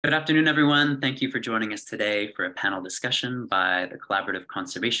Good afternoon, everyone. Thank you for joining us today for a panel discussion by the Collaborative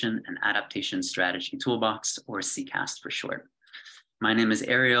Conservation and Adaptation Strategy Toolbox, or CCAST for short. My name is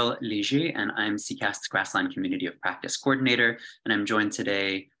Ariel Léger, and I'm CCAST's Grassland Community of Practice Coordinator, and I'm joined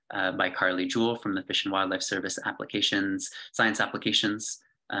today by Carly Jewell from the Fish and Wildlife Service Science Applications,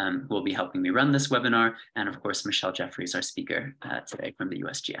 who will be helping me run this webinar, and of course, Michelle Jeffries, our speaker today from the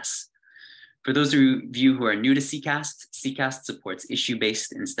USGS. For those of you who are new to CCAST, CCAST supports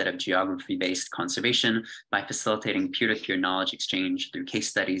issue-based instead of geography-based conservation by facilitating peer-to-peer knowledge exchange through case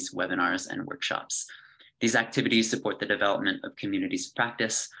studies, webinars, and workshops. These activities support the development of communities of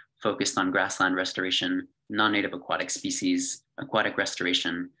practice focused on grassland restoration, non-native aquatic species, aquatic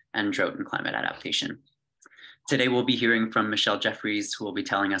restoration, and drought and climate adaptation. Today, we'll be hearing from Michelle Jeffries, who will be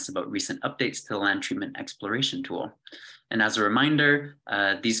telling us about recent updates to the land treatment exploration tool. And as a reminder,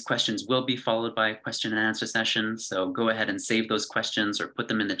 these questions will be followed by a question and answer session. So go ahead and save those questions or put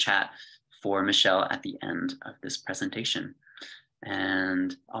them in the chat for Michelle at the end of this presentation.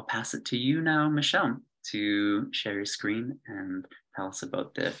 And I'll pass it to you now, Michelle, to share your screen and tell us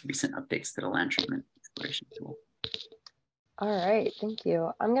about the recent updates to the land treatment exploration tool. All right, thank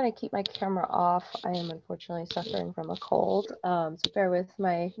you. I'm going to keep my camera off. I am unfortunately suffering from a cold, so bear with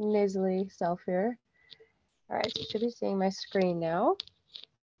my nasally self here. All right, so you should be seeing my screen now.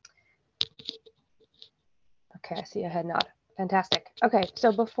 Okay, I see a head nod. Fantastic. Okay,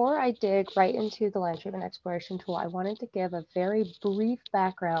 so before I dig right into the land treatment exploration tool, I wanted to give a very brief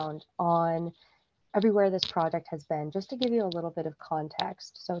background on everywhere this project has been, just to give you a little bit of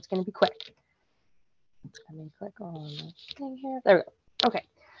context. So it's going to be quick. Let me click on the thing here. There we go. Okay.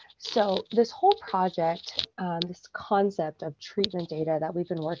 So this whole project, this concept of treatment data that we've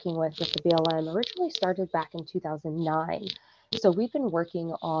been working with the BLM originally started back in 2009. So we've been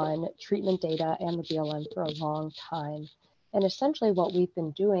working on treatment data and the BLM for a long time. And essentially what we've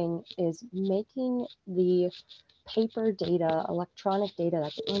been doing is making the paper data, electronic data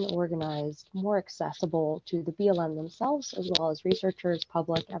that's unorganized, more accessible to the BLM themselves, as well as researchers,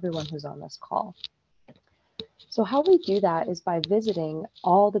 public, everyone who's on this call. So how we do that is by visiting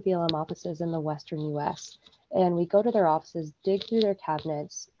all the BLM offices in the Western US. And we go to their offices, dig through their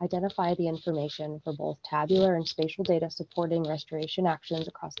cabinets, identify the information for both tabular and spatial data supporting restoration actions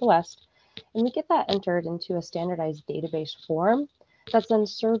across the West. And we get that entered into a standardized database form that's then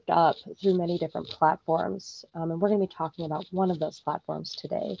served up through many different platforms. And we're going to be talking about one of those platforms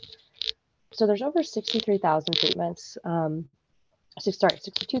today. So there's over 63,000 treatments,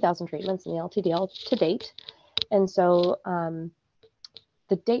 62,000 treatments in the LTDL to date. And so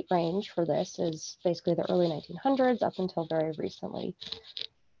the date range for this is basically the early 1900s up until very recently.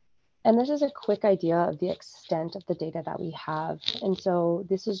 And this is a quick idea of the extent of the data that we have. And so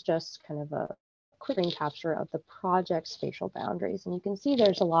this is just kind of a quick screen capture of the project's spatial boundaries. And you can see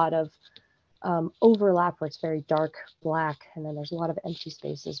there's a lot of overlap where it's very dark black, and then there's a lot of empty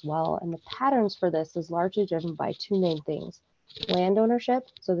space as well. And the patterns for this is largely driven by two main things. Land ownership,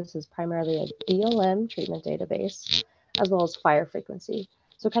 so this is primarily a BLM treatment database, as well as fire frequency.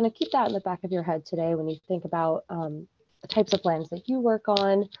 So kind of keep that in the back of your head today when you think about the types of lands that you work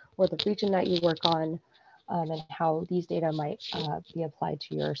on or the region that you work on, and how these data might be applied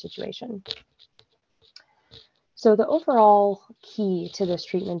to your situation. So the overall key to this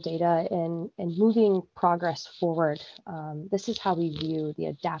treatment data and moving progress forward, this is how we view the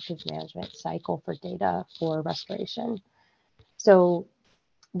adaptive management cycle for data for restoration. So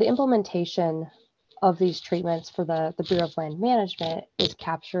the implementation of these treatments for the Bureau of Land Management is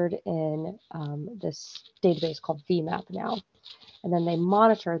captured in this database called VMAP now. And then they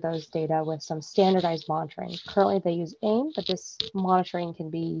monitor those data with some standardized monitoring. Currently they use AIM, but this monitoring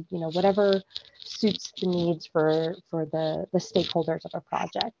can be, whatever suits the needs for the stakeholders of a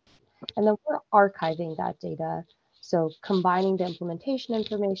project. And then we're archiving that data. So combining the implementation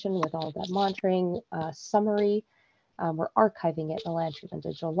information with all of that monitoring summary, we're archiving it in the Land Treatment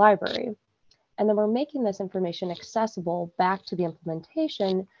Digital Library. And then we're making this information accessible back to the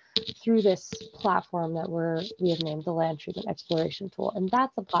implementation through this platform that we have named the Land Treatment Exploration Tool. And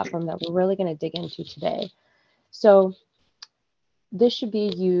that's the platform that we're really going to dig into today. So this should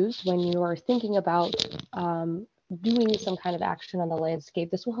be used when you are thinking about doing some kind of action on the landscape.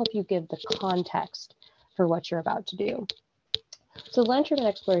 This will help you give the context for what you're about to do. So the Land Treatment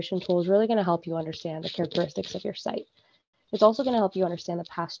Exploration Tool is really going to help you understand the characteristics of your site. It's also going to help you understand the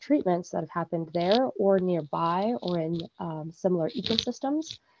past treatments that have happened there or nearby or in similar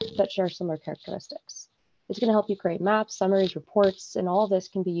ecosystems that share similar characteristics. It's going to help you create maps, summaries, reports, and all of this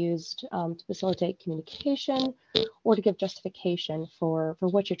can be used to facilitate communication or to give justification for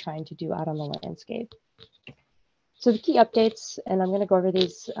what you're trying to do out on the landscape. So the key updates, and I'm going to go over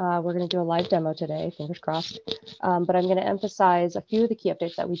these, we're going to do a live demo today, fingers crossed, but I'm going to emphasize a few of the key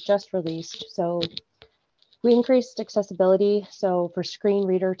updates that we just released. So we increased accessibility. So for screen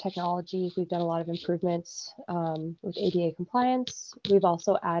reader technology, we've done a lot of improvements with ADA compliance. We've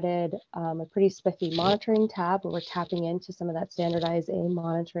also added a pretty spiffy monitoring tab where we're tapping into some of that standardized AIM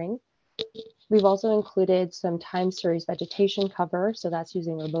monitoring. We've also included some time series vegetation cover. So that's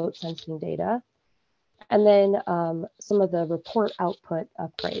using remote sensing data. And then some of the report output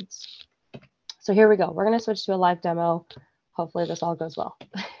upgrades. So here we go. We're going to switch to a live demo. Hopefully this all goes well.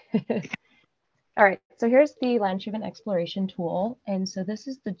 All right, so here's the land treatment exploration tool. And so this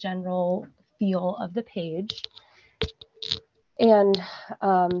is the general feel of the page. And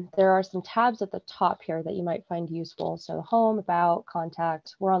there are some tabs at the top here that you might find useful. So home, about,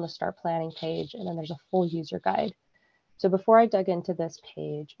 contact, we're on the start planning page, and then there's a full user guide. So before I dug into this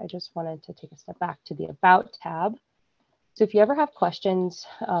page, I just wanted to take a step back to the About tab. So if you ever have questions,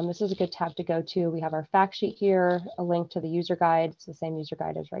 this is a good tab to go to. We have our fact sheet here, a link to the user guide. It's the same user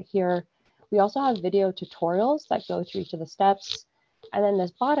guide as right here. We also have video tutorials that go through each of the steps. And then this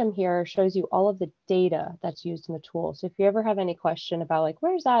bottom here shows you all of the data that's used in the tool. So if you ever have any question about like,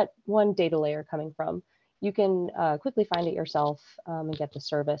 where's that one data layer coming from, you can quickly find it yourself and get the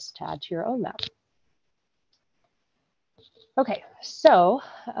service to add to your own map. Okay, so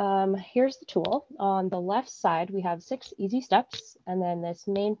here's the tool. On the left side, we have 6 easy steps. And then this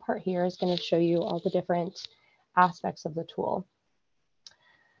main part here is going to show you all the different aspects of the tool.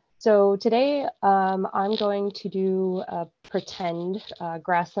 So today, I'm going to do a pretend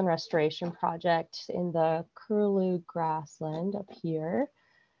grassland restoration project in the Curlew grassland up here.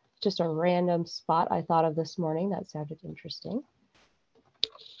 Just a random spot I thought of this morning that sounded interesting.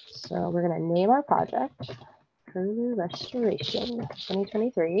 So we're going to name our project Curlew Restoration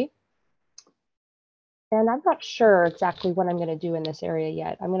 2023. And I'm not sure exactly what I'm going to do in this area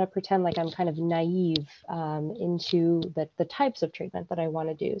yet. I'm going to pretend like I'm kind of naive into the types of treatment that I want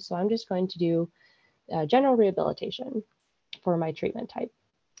to do. So I'm just going to do general rehabilitation for my treatment type.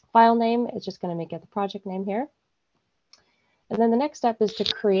 File name is just going to make it the project name here. And then the next step is to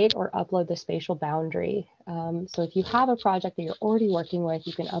create or upload the spatial boundary. So if you have a project that you're already working with,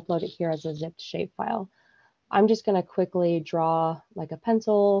 you can upload it here as a zipped shapefile. I'm just going to quickly draw like a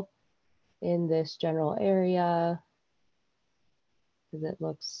pencil in this general area because it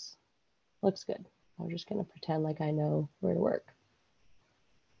looks good. I'm just going to pretend like I know where to work.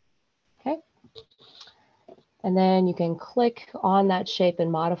 Okay. And then you can click on that shape and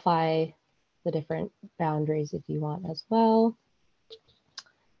modify the different boundaries if you want as well.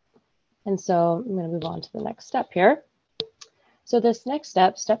 And so I'm going to move on to the next step here. So this next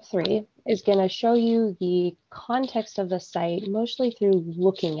step, step 3, is going to show you the context of the site, mostly through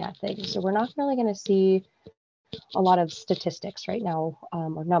looking at things. So we're not really going to see a lot of statistics right now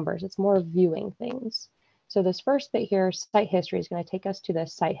or numbers. It's more viewing things. So this first bit here, site history, is going to take us to the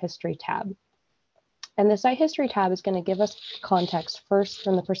site history tab. And the site history tab is going to give us context first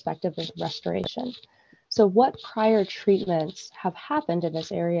from the perspective of restoration. So what prior treatments have happened in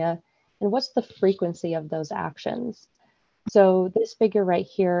this area, and what's the frequency of those actions? So this figure right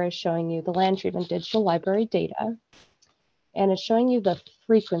here is showing you the land treatment digital library data, and it's showing you the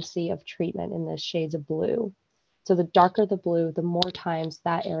frequency of treatment in the shades of blue. So the darker the blue, the more times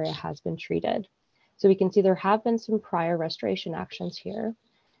that area has been treated. So we can see there have been some prior restoration actions here.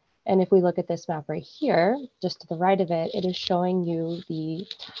 And if we look at this map right here, just to the right of it, it is showing you the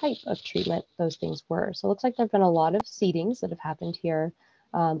type of treatment those things were. So it looks like there have been a lot of seedings that have happened here,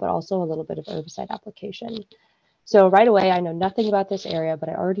 but also a little bit of herbicide application. So right away, I know nothing about this area, but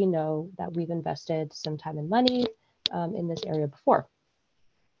I already know that we've invested some time and money in this area before.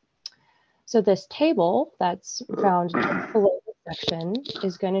 So this table that's found below the section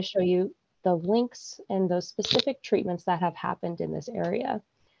is going to show you the links and those specific treatments that have happened in this area.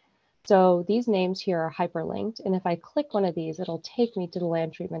 So these names here are hyperlinked, and if I click one of these, it'll take me to the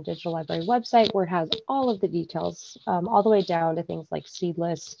Land Treatment Digital Library website where it has all of the details, all the way down to things like seed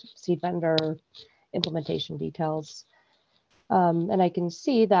list, seed vendor, implementation details. And I can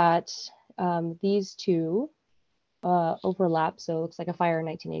see that these two overlap. So it looks like a fire in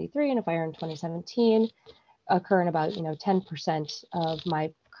 1983 and a fire in 2017 occur in about 10% of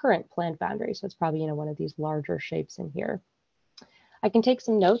my current planned boundary. So it's probably one of these larger shapes in here. I can take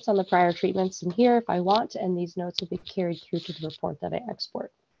some notes on the prior treatments in here if I want, and these notes will be carried through to the report that I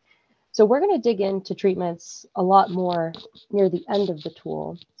export. So we're going to dig into treatments a lot more near the end of the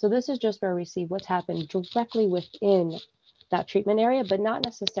tool. So this is just where we see what's happened directly within that treatment area, but not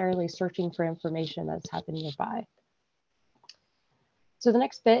necessarily searching for information that's happened nearby. So the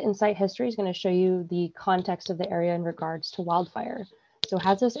next bit in site history is going to show you the context of the area in regards to wildfire. So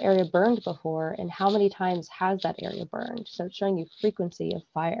has this area burned before, and how many times has that area burned? So it's showing you frequency of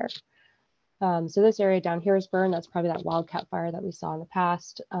fire. So this area down here is burned. That's probably that wildcat fire that we saw in the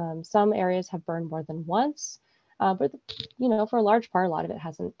past. Some areas have burned more than once, but you know, for a large part, a lot of it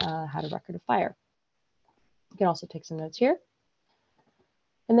hasn't had a record of fire. You can also take some notes here.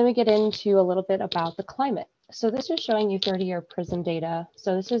 And then we get into a little bit about the climate. So this is showing you 30-year PRISM data.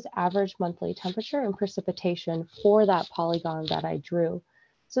 So this is average monthly temperature and precipitation for that polygon that I drew.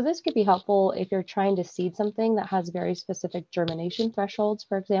 So this could be helpful if you're trying to seed something that has very specific germination thresholds,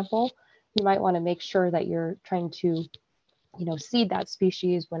 for example. You might want to make sure that you're trying to, you know, seed that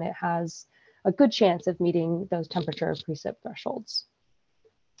species when it has a good chance of meeting those temperature precip thresholds.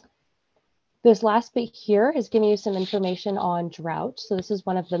 This last bit here is giving you some information on drought. So this is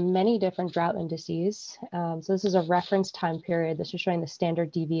one of the many different drought indices. So this is a reference time period. This is showing the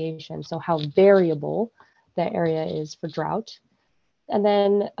standard deviation, so how variable the area is for drought. And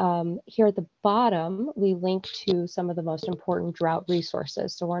then here at the bottom, we link to some of the most important drought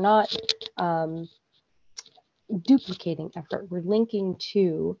resources. So we're not duplicating effort. We're linking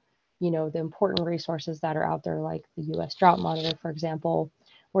to, you know, the important resources that are out there, like the US Drought Monitor, for example,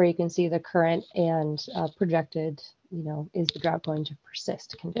 where you can see the current and projected, you know, is the drought going to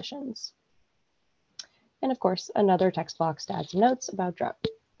persist conditions. And of course, another text box to add some notes about drought.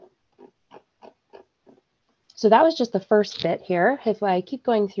 So that was just the first bit here. If I keep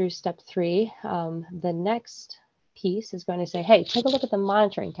going through step 3, the next piece is going to say, hey, take a look at the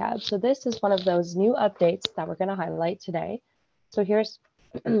monitoring tab. So this is one of those new updates that we're going to highlight today. So here's,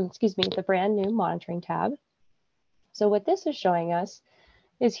 excuse me, the brand new monitoring tab. So what this is showing us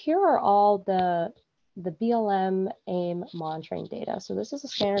is here are all the BLM AIM monitoring data. So this is a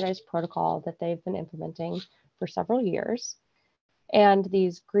standardized protocol that they've been implementing for several years. And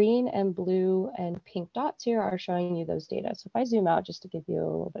these green and blue and pink dots here are showing you those data. So if I zoom out just to give you a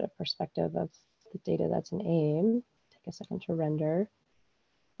little bit of perspective of the data that's in AIM, take a second to render.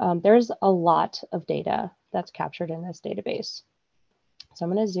 There's a lot of data that's captured in this database. So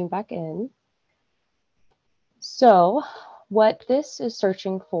I'm going to zoom back in. So what this is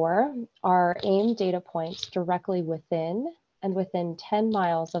searching for are AIM data points directly within and within 10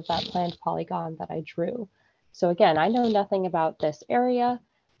 miles of that planned polygon that I drew. So again, I know nothing about this area,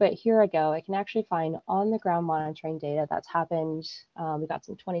 but here I go. I can actually find on the ground monitoring data that's happened. We got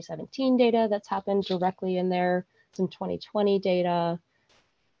some 2017 data that's happened directly in there, some 2020 data.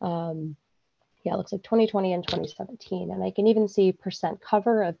 Yeah, it looks like 2020 and 2017. And I can even see percent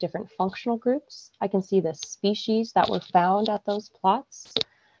cover of different functional groups. I can see the species that were found at those plots.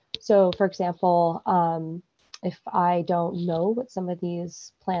 So for example, if I don't know what some of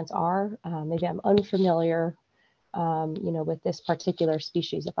these plants are, maybe I'm unfamiliar, you know, with this particular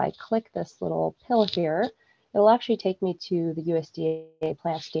species. If I click this little pill here, it'll actually take me to the USDA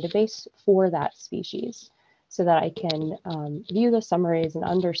plants database for that species, so that I can view the summaries and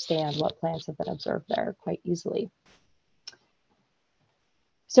understand what plants have been observed there quite easily.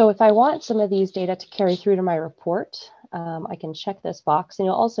 So if I want some of these data to carry through to my report, I can check this box. And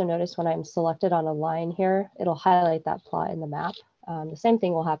you'll also notice when I'm selected on a line here, it'll highlight that plot in the map. The same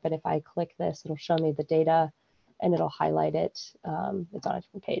thing will happen if I click this. It'll show me the data and it'll highlight it. It's on a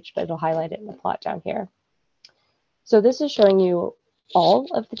different page, but it'll highlight it in the plot down here. So this is showing you all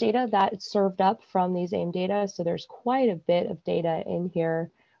of the data that is served up from these AIM data. So there's quite a bit of data in here.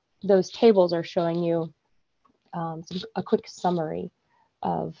 Those tables are showing you a quick summary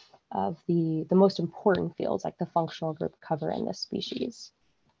of the most important fields, like the functional group cover in this species.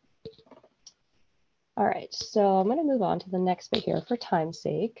 All right, so I'm going to move on to the next bit here for time's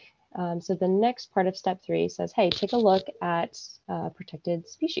sake. So the next part of step 3 says, hey, take a look at protected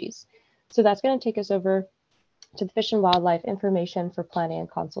species. So that's going to take us over to the Fish and Wildlife Information for Planning and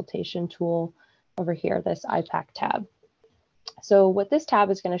Consultation tool over here, this IPAC tab. So what this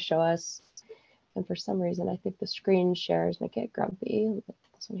tab is going to show us, and for some reason I think the screen shares make it grumpy. Let me put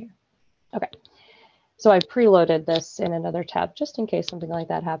this one here. Okay, so I preloaded this in another tab just in case something like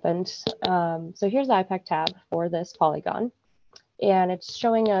that happened. So here's the IPAC tab for this polygon, and it's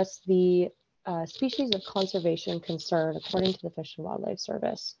showing us the species of conservation concern according to the Fish and Wildlife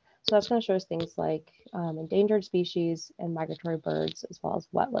Service. So that's going to show us things like endangered species and migratory birds, as well as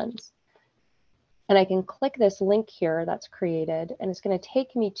wetlands. And I can click this link here that's created, and it's going to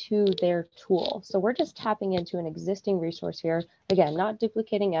take me to their tool. So we're just tapping into an existing resource here. Again, not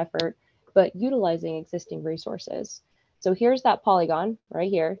duplicating effort, but utilizing existing resources. So here's that polygon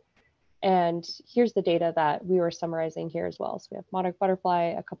right here. And here's the data that we were summarizing here as well. So we have monarch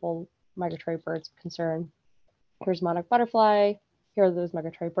butterfly, a couple migratory birds of concern. Here's monarch butterfly, Here are those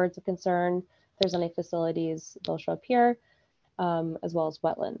migratory birds of concern. If there's any facilities, they'll show up here, as well as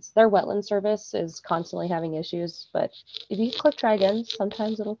wetlands. Their wetland service is constantly having issues, but if you click try again,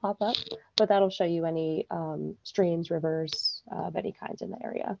 sometimes it'll pop up, but that'll show you any streams, rivers of any kinds in the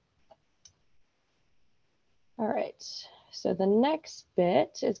area. All right, so the next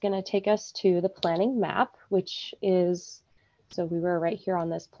bit is going to take us to the planning map, which is, so we were right here on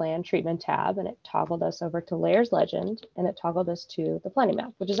this plan treatment tab, and it toggled us over to layers legend, and it toggled us to the planning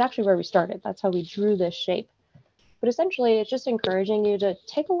map, which is actually where we started. That's how we drew this shape. But essentially, it's just encouraging you to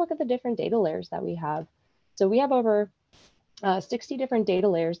take a look at the different data layers that we have. So we have over 60 different data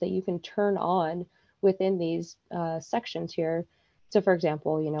layers that you can turn on within these sections here. So for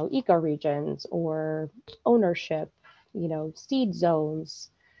example, you know, ecoregions or ownership, you know, seed zones.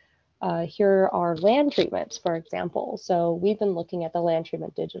 Here are land treatments, for example. So we've been looking at the land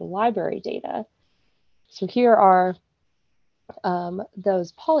treatment digital library data. So here are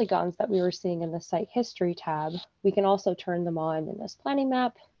those polygons that we were seeing in the site history tab. We can also turn them on in this planning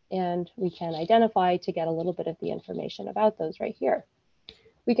map, and we can identify to get a little bit of the information about those right here.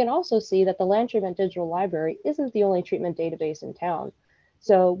 We can also see that the land treatment digital library isn't the only treatment database in town.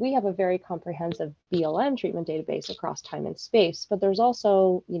 So we have a very comprehensive BLM treatment database across time and space, but there's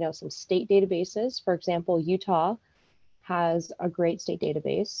also, you know, some state databases. For example, Utah has a great state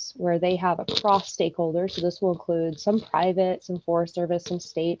database where they have across stakeholders. So this will include some private, some Forest Service, some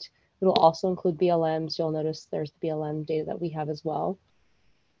state. It'll also include BLMs. You'll notice there's the BLM data that we have as well.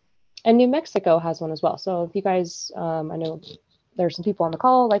 And New Mexico has one as well. So if you guys, I know there's some people on the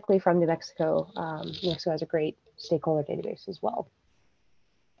call likely from New Mexico. New Mexico has a great stakeholder database as well.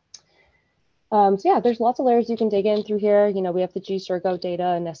 So yeah, there's lots of layers you can dig in through here. You know, we have the GSurgo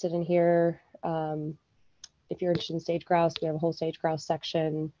data nested in here. If you're interested in sage grouse, we have a whole sage grouse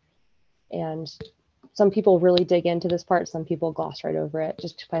section. And some people really dig into this part. Some people gloss right over it.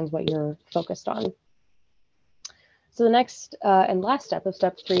 Just depends what you're focused on. So the next and last step of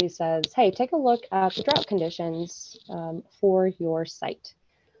step 3 says, hey, take a look at the drought conditions for your site.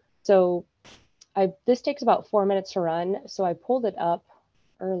 So this takes about 4 minutes to run. So I pulled it up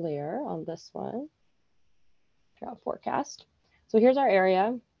earlier on this one, drought forecast. So here's our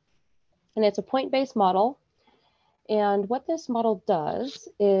area, and it's a point-based model. And what this model does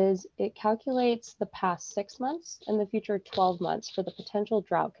is it calculates the past 6 months and the future 12 months for the potential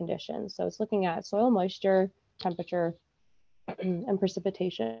drought conditions. So it's looking at soil moisture, temperature, and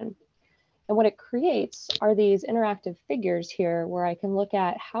precipitation. And what it creates are these interactive figures here where I can look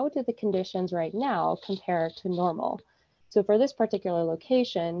at how do the conditions right now compare to normal. So for this particular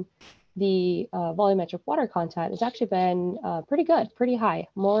location, the volumetric water content has actually been pretty good, pretty high,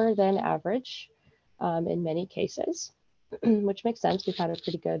 more than average in many cases, which makes sense. We've had a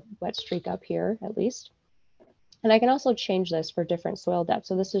pretty good wet streak up here, at least. And I can also change this for different soil depths.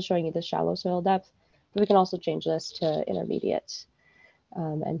 So this is showing you the shallow soil depth, but we can also change this to intermediate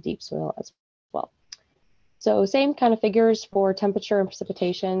and deep soil as well. So same kind of figures for temperature and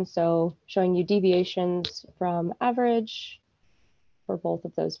precipitation. So showing you deviations from average for both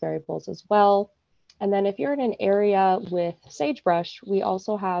of those variables as well. And then if you're in an area with sagebrush, we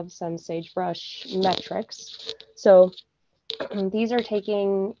also have some sagebrush metrics. So these are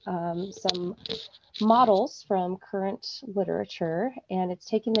taking some models from current literature, and it's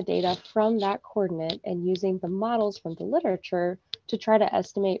taking the data from that coordinate and using the models from the literature to try to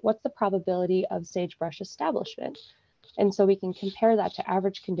estimate what's the probability of sagebrush establishment. And so we can compare that to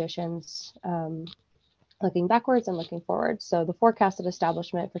average conditions, looking backwards and looking forward. So the forecasted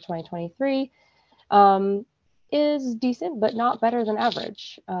establishment for 2023 is decent, but not better than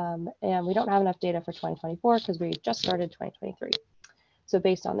average. And we don't have enough data for 2024 because we just started 2023. So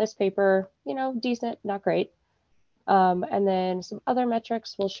based on this paper, you know, decent, not great. And then some other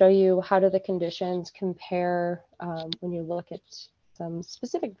metrics will show you how do the conditions compare when you look at some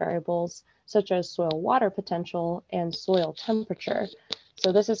specific variables, such as soil water potential and soil temperature.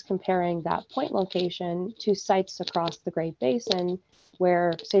 So this is comparing that point location to sites across the Great Basin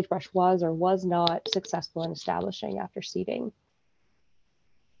where sagebrush was or was not successful in establishing after seeding.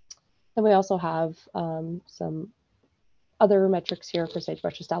 Then we also have some other metrics here for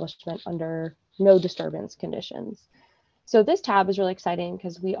sagebrush establishment under no disturbance conditions. So this tab is really exciting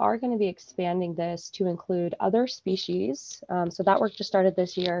because we are going to be expanding this to include other species. So that work just started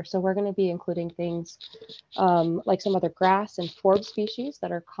this year. So we're going to be including things like some other grass and forb species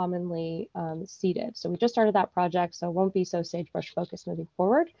that are commonly seeded. So we just started that project, so it won't be so sagebrush focused moving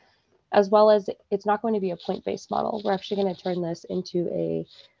forward, as well as it's not going to be a point-based model. We're actually going to turn this into a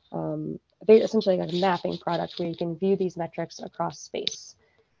essentially like a mapping product where you can view these metrics across space.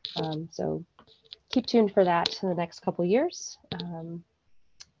 So keep tuned for that in the next couple years. All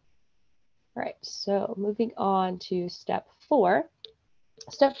right, so moving on to step 4.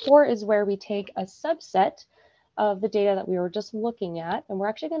 Step 4 is where we take a subset of the data that we were just looking at, and we're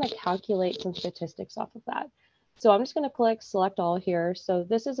actually going to calculate some statistics off of that. So I'm just going to click select all here. So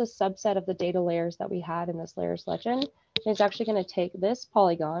this is a subset of the data layers that we had in this layers legend. And it's actually going to take this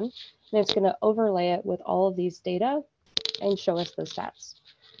polygon and it's going to overlay it with all of these data and show us the stats.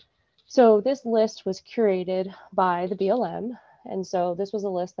 So this list was curated by the BLM. And so this was a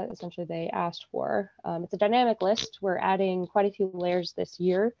list that essentially they asked for. It's a dynamic list. We're adding quite a few layers this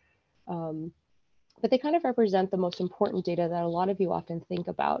year, but they kind of represent the most important data that a lot of you often think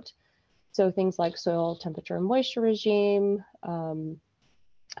about. So things like soil temperature and moisture regime,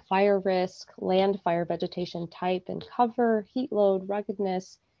 fire risk, land fire vegetation type and cover, heat load,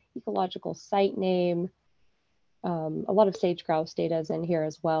 ruggedness, ecological site name. A lot of sage grouse data is in here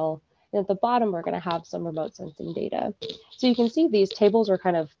as well. And at the bottom, we're going to have some remote sensing data. So you can see these tables are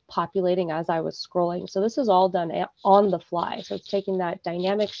kind of populating as I was scrolling. So this is all done on the fly. So it's taking that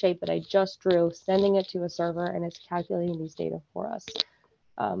dynamic shape that I just drew, sending it to a server, and it's calculating these data for us.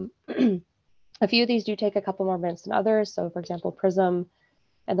 A few of these do take a couple more minutes than others. So for example, Prism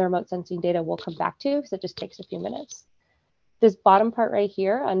and the remote sensing data we'll come back to because it just takes a few minutes. This bottom part right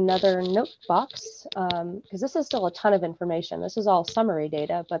here, another note box, because this is still a ton of information. This is all summary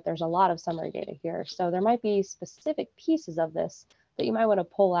data, but there's a lot of summary data here. So there might be specific pieces of this that you might want to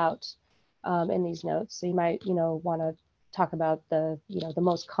pull out in these notes. So you might, want to talk about the, the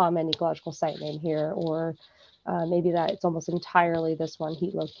most common ecological site name here, or maybe that it's almost entirely this one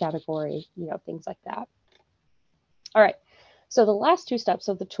heat load category, things like that. All right, so the last 2 steps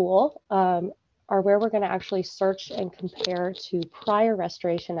of the tool are where we're going to actually search and compare to prior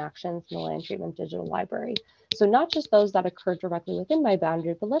restoration actions in the land treatment digital library. So not just those that occurred directly within my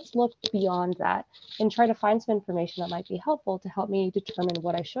boundary, but let's look beyond that and try to find some information that might be helpful to help me determine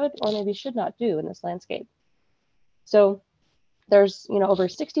what I should or maybe should not do in this landscape. So there's over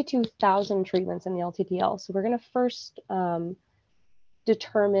 62,000 treatments in the LTTL. So we're going to first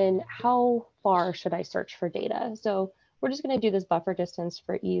determine how far should I search for data. So we're just going to do this buffer distance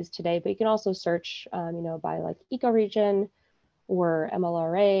for ease today, but you can also search, by like ecoregion or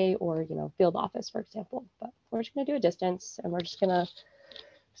MLRA or, field office, for example. But we're just going to do a distance, and we're just going to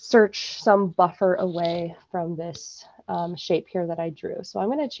search some buffer away from this shape here that I drew. So I'm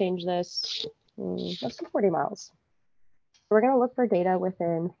going to change this, let's do 40 miles. We're going to look for data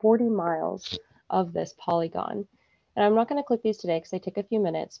within 40 miles of this polygon. And I'm not going to click these today because they take a few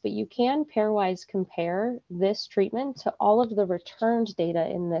minutes, but you can pairwise compare this treatment to all of the returned data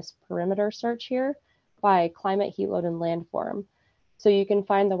in this perimeter search here by climate, heat load, and landform. So you can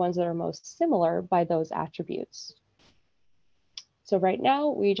find the ones that are most similar by those attributes. So right now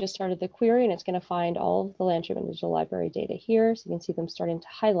we just started the query and it's going to find all of the land treatment digital library data here. So you can see them starting to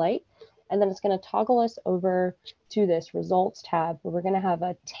highlight. And then it's going to toggle us over to this results tab where we're going to have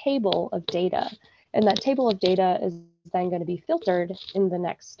a table of data. And that table of data is then going to be filtered in the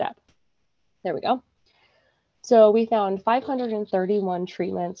next step. There we go. So we found 531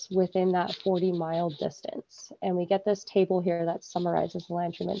 treatments within that 40-mile distance. And we get this table here that summarizes the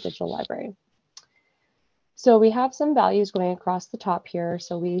land treatment digital library. So we have some values going across the top here.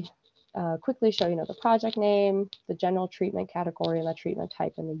 So we quickly show, the project name, the general treatment category, and the treatment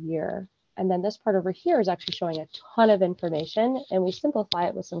type and the year. And then this part over here is actually showing a ton of information, and we simplify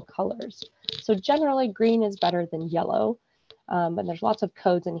it with some colors. So generally green is better than yellow, but there's lots of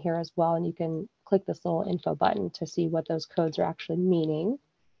codes in here as well. And you can click this little info button to see what those codes are actually meaning.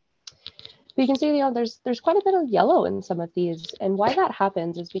 But you can see, there's quite a bit of yellow in some of these. And why that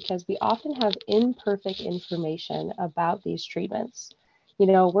happens is because we often have imperfect information about these treatments.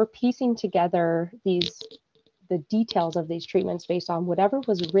 We're piecing together the details of these treatments based on whatever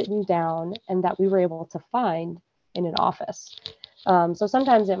was written down and that we were able to find in an office. So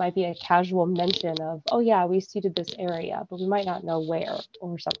sometimes it might be a casual mention of, oh yeah, we seeded this area, but we might not know where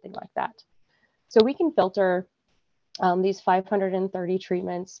or something like that. So we can filter these 530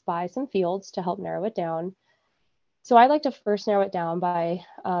 treatments by some fields to help narrow it down. So I like to first narrow it down by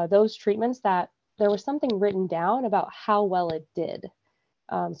those treatments that there was something written down about how well it did.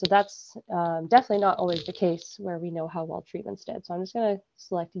 So that's definitely not always the case where we know how well treatments did. So I'm just going to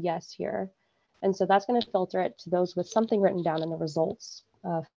select yes here. And so that's going to filter it to those with something written down in the results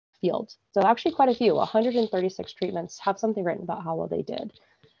field. So actually quite a few, 136 treatments have something written about how well they did.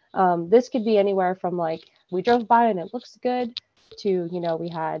 This could be anywhere from like, we drove by and it looks good, to, we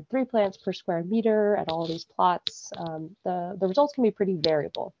had 3 plants per square meter at all these plots. The results can be pretty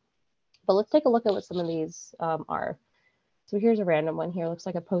variable. But let's take a look at what some of these are. So here's a random one here. Looks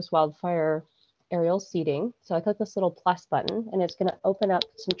like a post-wildfire aerial seeding. So I click this little plus button and it's going to open up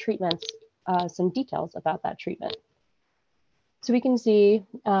some treatments, some details about that treatment. So we can see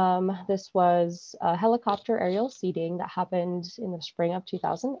this was a helicopter aerial seeding that happened in the spring of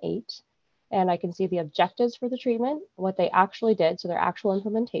 2008. And I can see the objectives for the treatment, what they actually did, so their actual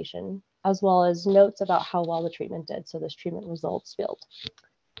implementation, as well as notes about how well the treatment did, so this treatment results field.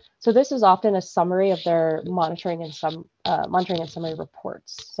 So this is often a summary of their monitoring and summary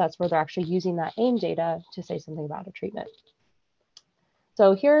reports. So that's where they're actually using that AIM data to say something about a treatment.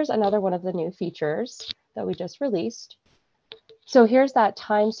 So here's another one of the new features that we just released. So here's that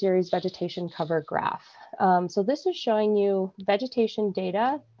time series vegetation cover graph. So this is showing you vegetation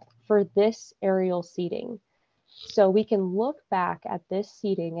data for this aerial seeding. So we can look back at this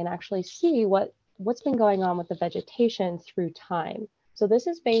seeding and actually see what's been going on with the vegetation through time. So this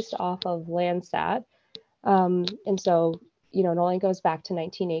is based off of Landsat. And so, it only goes back to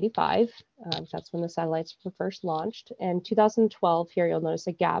 1985. That's when the satellites were first launched. And 2012, here you'll notice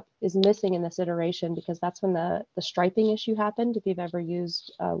a gap is missing in this iteration because that's when the striping issue happened, if you've ever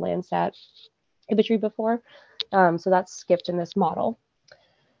used Landsat imagery before. So that's skipped in this model.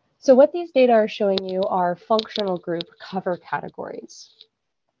 So what these data are showing you are functional group cover categories.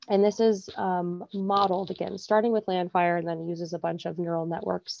 And this is modeled, again, starting with Landfire, and then uses a bunch of neural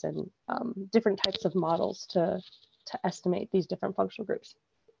networks and different types of models to estimate these different functional groups.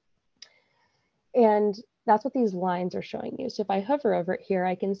 And that's what these lines are showing you. So if I hover over it here,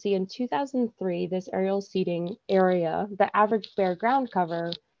 I can see in 2003, this aerial seeding area, the average bare ground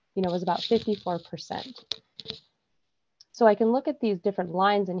cover, was about 54%. So I can look at these different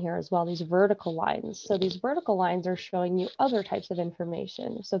lines in here as well, these vertical lines. So these vertical lines are showing you other types of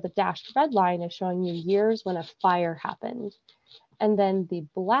information. So the dashed red line is showing you years when a fire happened. And then the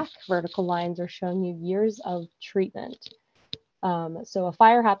black vertical lines are showing you years of treatment. So a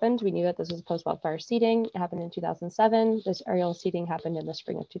fire happened. We knew that this was post-wildfire seeding. It happened in 2007. This aerial seeding happened in the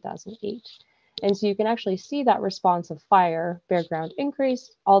spring of 2008. And so you can actually see that response of fire, bare ground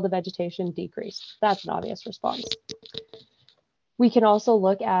increased, all the vegetation decreased. That's an obvious response. We can also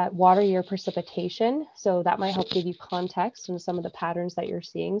look at water year precipitation. So that might help give you context on some of the patterns that you're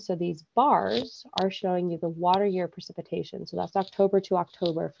seeing. So these bars are showing you the water year precipitation. So that's October to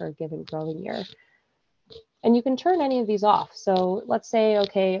October for a given growing year. And you can turn any of these off. So let's say,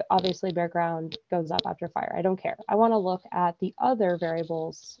 okay, obviously bare ground goes up after fire. I don't care. I want to look at the other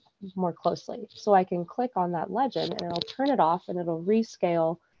variables more closely. So I can click on that legend and it'll turn it off and it'll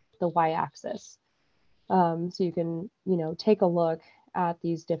rescale the y-axis. So you can, take a look at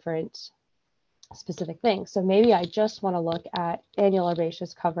these different specific things. So maybe I just want to look at annual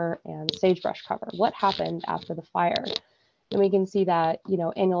herbaceous cover and sagebrush cover. What happened after the fire? And we can see that,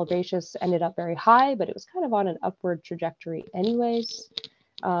 annual herbaceous ended up very high, but it was kind of on an upward trajectory anyways.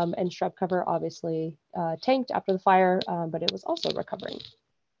 And shrub cover obviously tanked after the fire, but it was also recovering.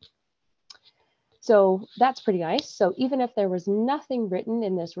 So that's pretty nice. So even if there was nothing written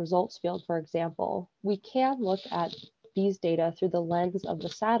in this results field, for example, we can look at these data through the lens of the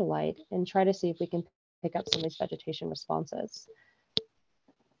satellite and try to see if we can pick up some of these vegetation responses.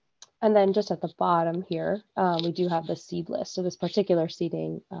 And then just at the bottom here, we do have the seed list. So this particular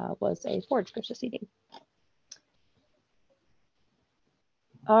seeding was a forage Grisha seeding.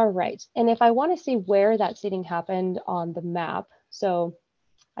 All right, and if I want to see where that seeding happened on the map, so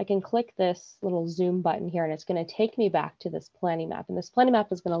I can click this little zoom button here and it's going to take me back to this planning map. And this planning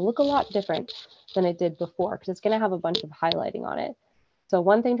map is going to look a lot different than it did before because it's going to have a bunch of highlighting on it. So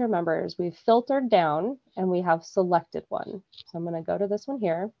one thing to remember is we've filtered down and we have selected one. So I'm going to go to this one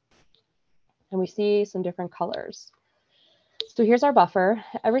here and we see some different colors. So here's our buffer.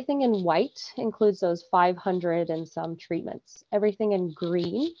 Everything in white includes those 500 and some treatments. Everything in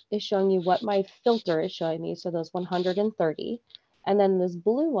green is showing you what my filter is showing me. So those 130. And then this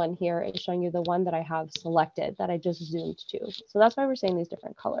blue one here is showing you the one that I have selected that I just zoomed to. So that's why we're seeing these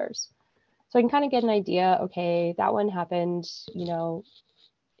different colors. So I can kind of get an idea, okay, that one happened, in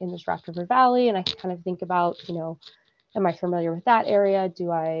this Raft River Valley. And I can kind of think about, am I familiar with that area? Do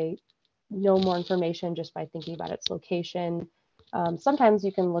I know more information just by thinking about its location? Sometimes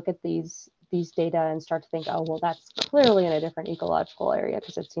you can look at these data and start to think, oh, well, that's clearly in a different ecological area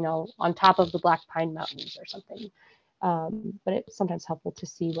because it's, on top of the Black Pine Mountains or something. But it's sometimes helpful to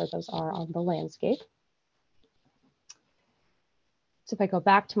see where those are on the landscape. So if I go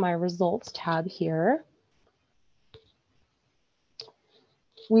back to my results tab here,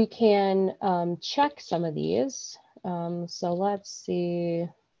 we can check some of these. So let's see.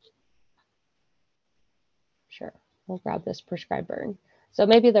 Sure, we'll grab this prescribed burn. So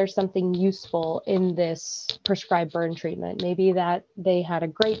maybe there's something useful in this prescribed burn treatment. Maybe that they had a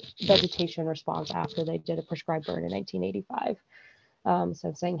great vegetation response after they did a prescribed burn in 1985. So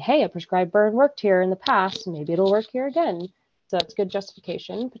I'm saying, hey, a prescribed burn worked here in the past, maybe it'll work here again. So that's good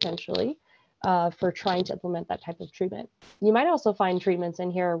justification potentially for trying to implement that type of treatment. You might also find treatments in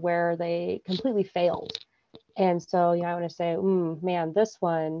here where they completely failed. And so, I want to say, man, this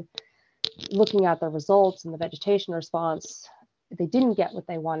one, looking at the results and the vegetation response, they didn't get what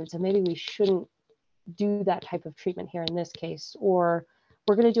they wanted. So maybe we shouldn't do that type of treatment here in this case, or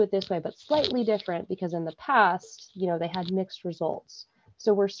we're going to do it this way, but slightly different because in the past, they had mixed results.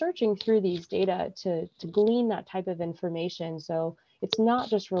 So we're searching through these data to glean that type of information. So it's not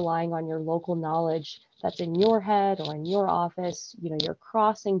just relying on your local knowledge that's in your head or in your office. You're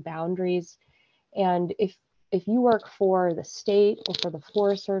crossing boundaries. And if you work for the state or for the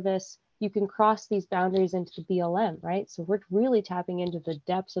Forest Service, you can cross these boundaries into the BLM, right? So we're really tapping into the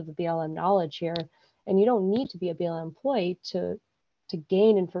depths of the BLM knowledge here. And you don't need to be a BLM employee to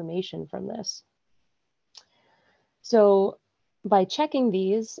gain information from this. So by checking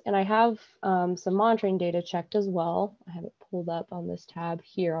these, and I have some monitoring data checked as well. I have it pulled up on this tab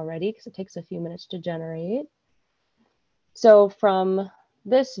here already because it takes a few minutes to generate. So from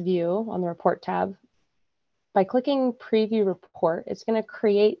this view on the report tab, by clicking preview report, it's going to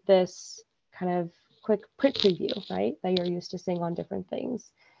create this kind of quick print preview, right, that you're used to seeing on different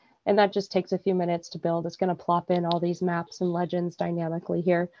things. And that just takes a few minutes to build. It's going to plop in all these maps and legends dynamically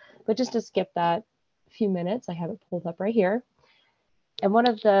here. But just to skip that few minutes, I have it pulled up right here. And one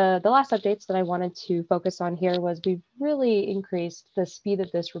of the last updates that I wanted to focus on here was we've really increased the speed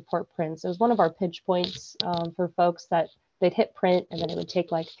of this report prints. It was one of our pinch points for folks that they'd hit print and then it would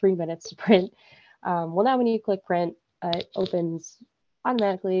take like 3 minutes to print. Well, now when you click print, it opens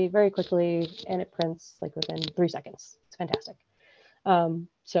automatically, very quickly, and it prints like within 3 seconds. It's fantastic.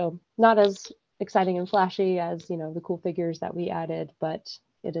 So not as exciting and flashy as, the cool figures that we added, but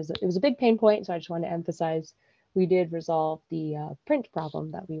it was a big pain point. So I just wanted to emphasize we did resolve the print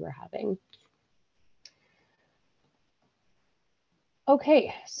problem that we were having.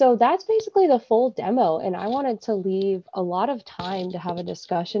 Okay, so that's basically the full demo, and I wanted to leave a lot of time to have a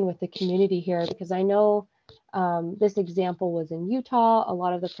discussion with the community here because I know this example was in Utah. A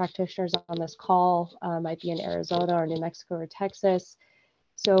lot of the practitioners on this call might be in Arizona or New Mexico or Texas.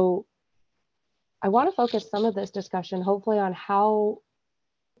 So I want to focus some of this discussion hopefully on how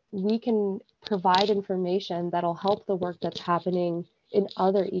we can provide information that'll help the work that's happening in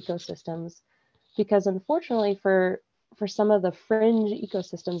other ecosystems. Because unfortunately for some of the fringe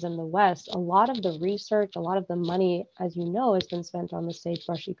ecosystems in the West, a lot of the research, a lot of the money, as you know, has been spent on the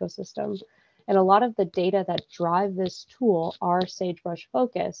sagebrush ecosystem. And a lot of the data that drive this tool are sagebrush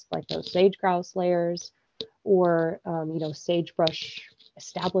focused, like those sage grouse layers or, sagebrush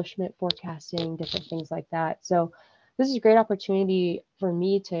establishment forecasting, different things like that. So this is a great opportunity for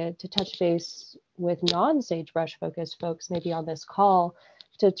me to touch base with non-sagebrush focused folks maybe on this call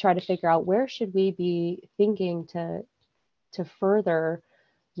to try to figure out where should we be thinking to further,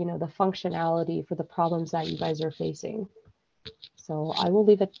 the functionality for the problems that you guys are facing. So I will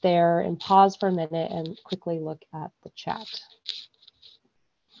leave it there and pause for a minute and quickly look at the chat.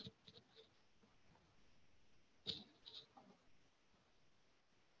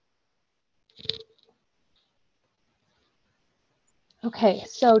 Okay,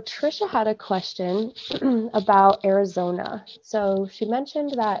 so Trisha had a question about Arizona. So she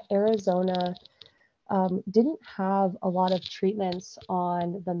mentioned that Arizona didn't have a lot of treatments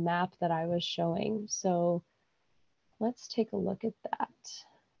on the map that I was showing. So let's take a look at that.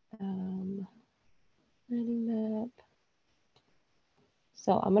 Map.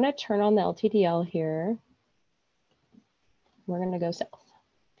 So I'm going to turn on the LTDL here. We're going to go south.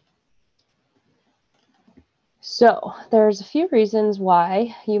 So there's a few reasons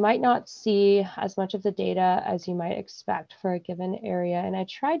why you might not see as much of the data as you might expect for a given area. And I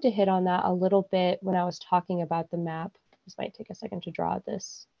tried to hit on that a little bit when I was talking about the map. This might take a second to draw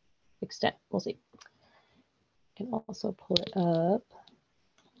this extent. We'll see. I can also pull it up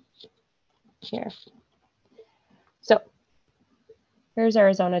here. So here's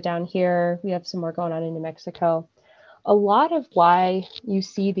Arizona down here. We have some more going on in New Mexico. A lot of why you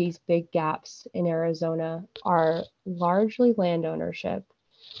see these big gaps in Arizona are largely land ownership.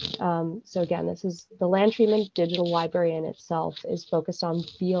 So again, this is the land treatment digital library in itself is focused on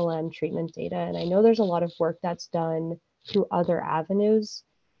BLM treatment data. And I know there's a lot of work that's done through other avenues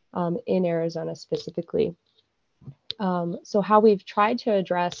in Arizona specifically. So how we've tried to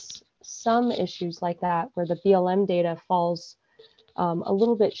address some issues like that, where the BLM data falls a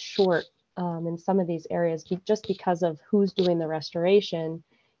little bit short in some of these areas, just because of who's doing the restoration,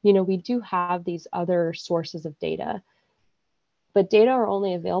 you know, we do have these other sources of data, but data are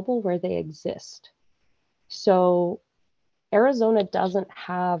only available where they exist. So Arizona doesn't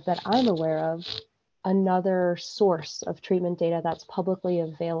have, that I'm aware of, another source of treatment data that's publicly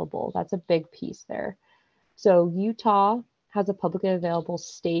available. That's a big piece there. So Utah has a publicly available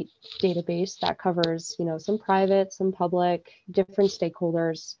state database that covers, you know, some private, some public, different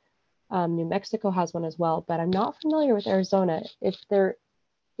stakeholders. New Mexico has one as well, but I'm not familiar with Arizona. If there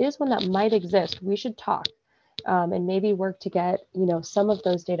is one that might exist, we should talk and maybe work to get, you know, some of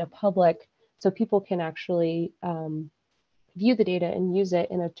those data public so people can actually view the data and use it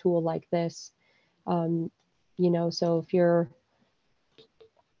in a tool like this. You know, so if you're,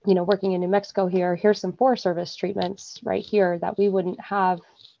 you know, working in New Mexico here, here's some Forest Service treatments right here that we wouldn't have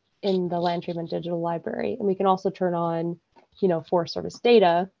in the land treatment digital library. And we can also turn on, you know, Forest Service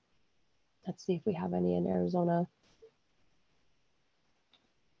data. Let's see if we have any in Arizona.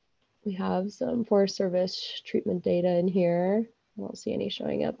 We have some Forest Service treatment data in here. I don't see any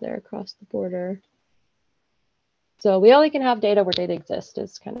showing up there across the border. So we only can have data where data exists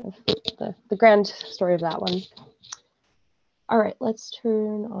is kind of the grand story of that one. All right, let's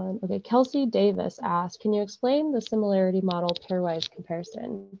turn on, okay, Kelsey Davis asked, can you explain the similarity model pairwise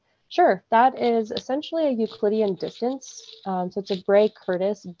comparison? Sure, that is essentially a Euclidean distance. So it's a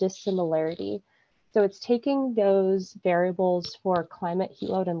Bray-Curtis dissimilarity. So it's taking those variables for climate, heat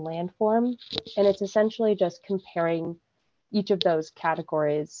load, and landform, and it's essentially just comparing each of those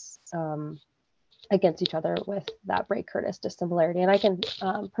categories against each other with that Bray-Curtis dissimilarity. And I can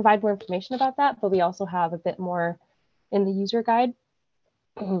provide more information about that, but we also have a bit more in the user guide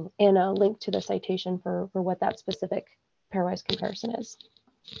and a link to the citation for what that specific pairwise comparison is.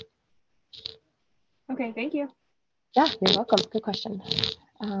 Okay, thank you. Yeah, you're welcome. Good question.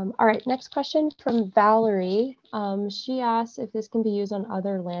 All right, next question from Valerie. She asks if this can be used on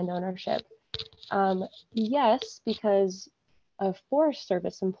other land ownership. Yes, because a Forest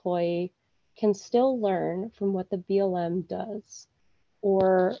Service employee can still learn from what the BLM does,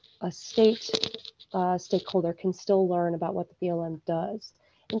 or a state stakeholder can still learn about what the BLM does.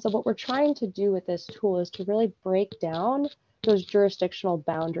 And so what we're trying to do with this tool is to really break down those jurisdictional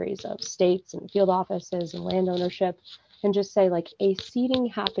boundaries of states and field offices and land ownership, and just say, like, a seeding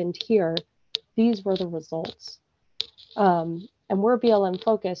happened here, these were the results. And we're BLM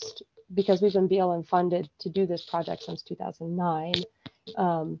focused because we've been BLM funded to do this project since 2009.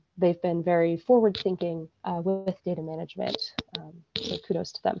 They've been very forward thinking with data management, so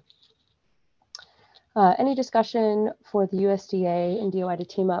kudos to them. Any discussion for the USDA and DOI to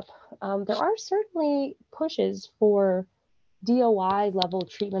team up? There are certainly pushes for DOI level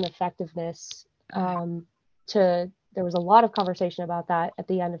treatment effectiveness. There was a lot of conversation about that at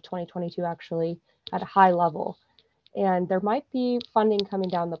the end of 2022, actually, at a high level. And there might be funding coming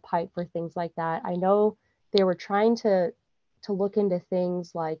down the pipe for things like that. I know they were trying to look into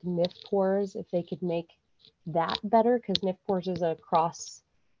things like NIFPORs, if they could make that better, because NIFPORs is a cross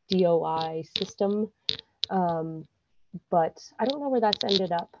DOI system. But I don't know where that's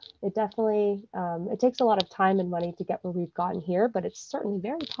ended up. It definitely, it takes a lot of time and money to get where we've gotten here, but it's certainly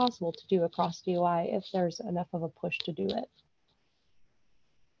very possible to do across DOI if there's enough of a push to do it.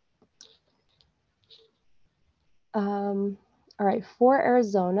 All right, for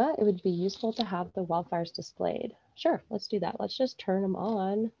Arizona, it would be useful to have the wildfires displayed. Sure, let's do that. Let's just turn them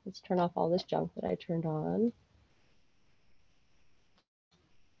on. Let's turn off all this junk that I turned on.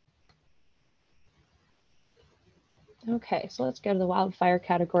 Okay, so let's go to the wildfire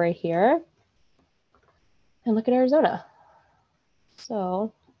category here and look at Arizona.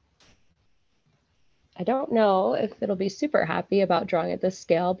 So I don't know if it'll be super happy about drawing at this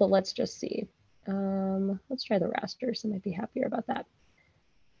scale, but let's just see. Let's try the rasters. I might be happier about that.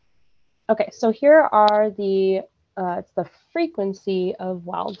 Okay, so here are the, it's the frequency of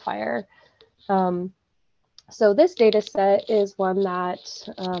wildfire. So this data set is one that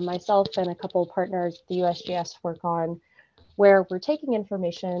myself and a couple of partners, the USGS, work on, where we're taking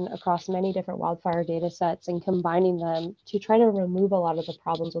information across many different wildfire data sets and combining them to try to remove a lot of the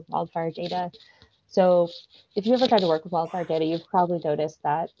problems with wildfire data. So if you ever tried to work with wildfire data, you've probably noticed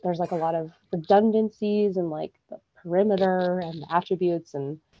that there's like a lot of redundancies and like the perimeter and the attributes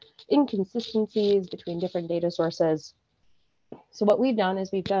and inconsistencies between different data sources. So what we've done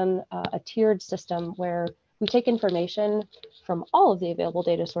is we've done a tiered system where we take information from all of the available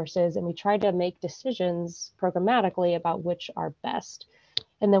data sources and we try to make decisions programmatically about which are best.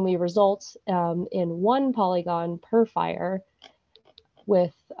 And then we result in one polygon per fire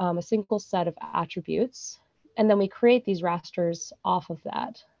with a single set of attributes. And then we create these rasters off of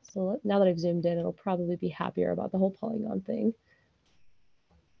that. So now that I've zoomed in, it'll probably be happier about the whole polygon thing.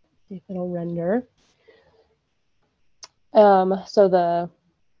 See if it'll render. So the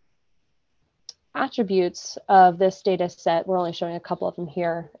attributes of this data set, we're only showing a couple of them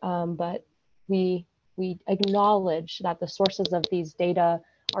here, but we acknowledge that the sources of these data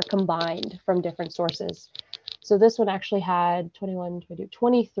are combined from different sources. So this one actually had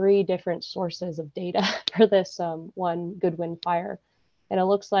 23 different sources of data for this one Goodwin fire. And it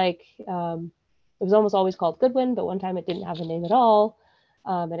looks like it was almost always called Goodwin, but one time it didn't have a name at all.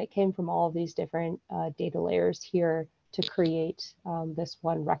 And it came from all of these different data layers here to create this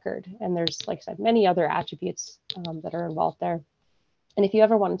one record. And there's, like I said, many other attributes that are involved there. And if you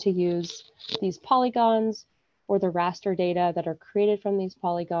ever wanted to use these polygons or the raster data that are created from these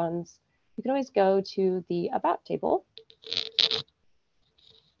polygons, you can always go to the About table.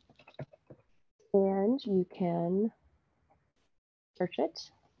 And you can search it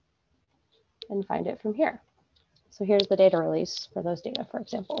and find it from here. So here's the data release for those data, for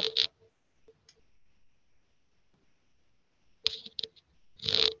example.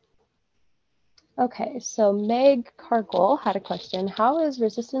 Okay, so Meg Cargill had a question. How is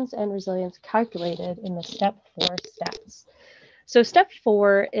resistance and resilience calculated in the step 4 stats? So step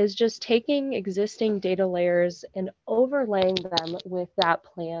 4 is just taking existing data layers and overlaying them with that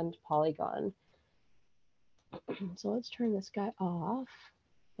planned polygon. So let's turn this guy off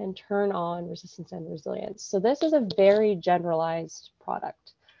and turn on resistance and resilience. So this is a very generalized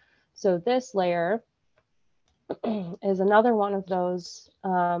product. So this layer is another one of those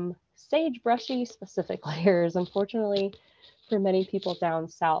sagebrushy specific layers, unfortunately, for many people down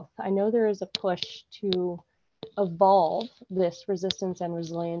south. I know there is a push to evolve this resistance and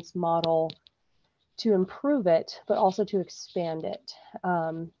resilience model to improve it, but also to expand it.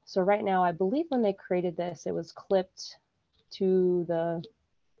 So right now, I believe when they created this, it was clipped to the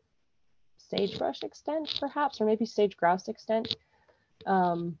sagebrush extent, perhaps, or maybe sage grouse extent.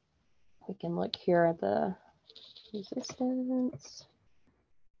 We can look here at the resistance.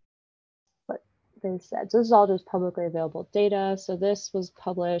 What they said. So this is all just publicly available data. So this was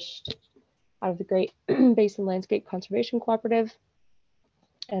published out of the Great Basin Landscape Conservation Cooperative,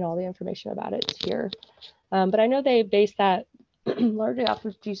 and all the information about it is here. But I know they base that largely off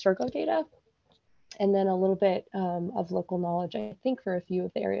of GSurgo data, and then a little bit of local knowledge, I think, for a few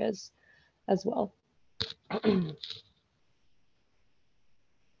of the areas as well.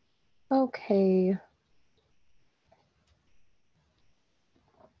 Okay.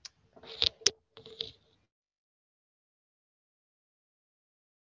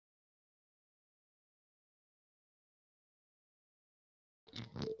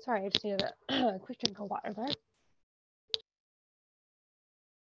 Sorry, I just needed a quick drink of water there.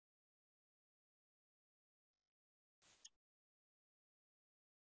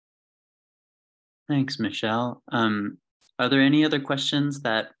 Thanks, Michelle. Are there any other questions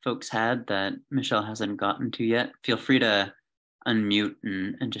that folks had that Michelle hasn't gotten to yet? Feel free to unmute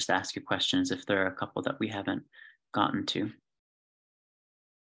and just ask your questions if there are a couple that we haven't gotten to.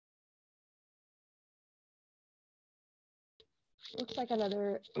 Looks like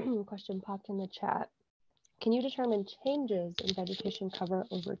another question popped in the chat. Can you determine changes in vegetation cover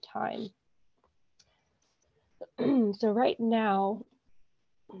over time? So right now,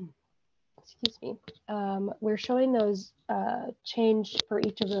 excuse me, we're showing those change for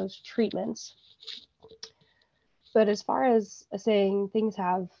each of those treatments. But as far as saying things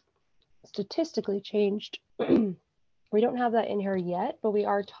have statistically changed, we don't have that in here yet, but we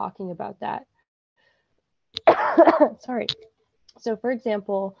are talking about that. Sorry. So for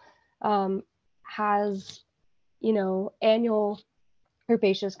example, has, annual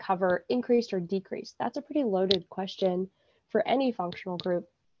herbaceous cover increased or decreased? That's a pretty loaded question for any functional group.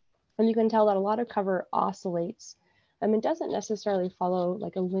 And you can tell that a lot of cover oscillates. It doesn't necessarily follow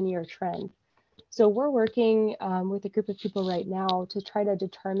like a linear trend. So we're working with a group of people right now to try to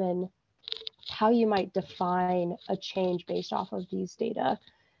determine how you might define a change based off of these data.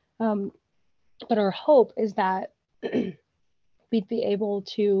 But our hope is that we'd be able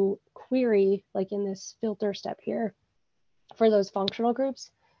to query, like in this filter step here, for those functional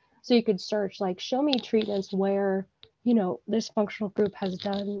groups. So you could search, like, show me treatments where, this functional group has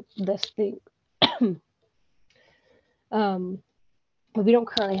done this thing. But we don't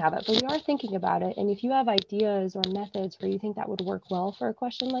currently have it, but we are thinking about it. And if you have ideas or methods where you think that would work well for a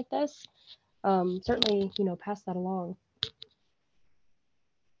question like this, certainly, pass that along.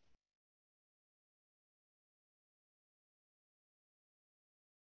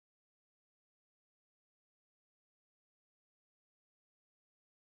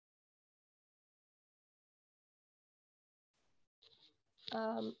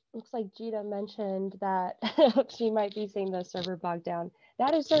 Looks like Gita mentioned that she might be seeing the server bogged down.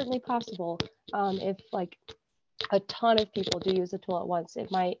 That is certainly possible. If like a ton of people do use the tool at once,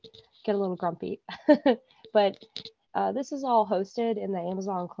 it might get a little grumpy. But this is all hosted in the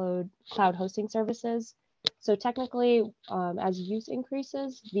Amazon cloud hosting services. So technically, as use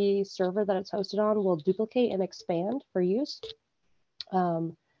increases, the server that it's hosted on will duplicate and expand for use.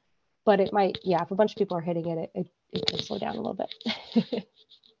 But it might, yeah, if a bunch of people are hitting it, it can slow down a little bit.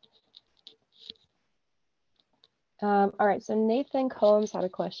 All right, so Nathan Combs had a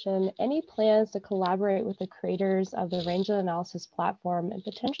question. Any plans to collaborate with the creators of the rangeland analysis platform and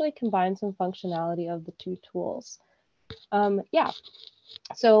potentially combine some functionality of the two tools? Yeah,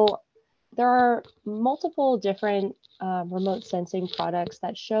 so there are multiple different remote sensing products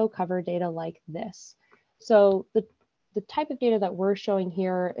that show cover data like this. So the type of data that we're showing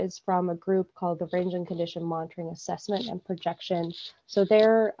here is from a group called the Rangeland Condition Monitoring Assessment and Projection. So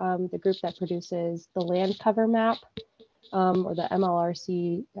they're the group that produces the land cover map or the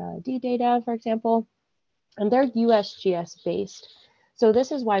MLRCD data, for example, and they're USGS based. So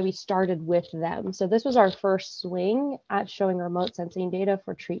this is why we started with them. So this was our first swing at showing remote sensing data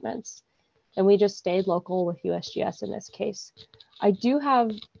for treatments. And we just stayed local with USGS in this case. I do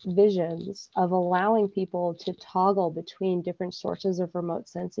have visions of allowing people to toggle between different sources of remote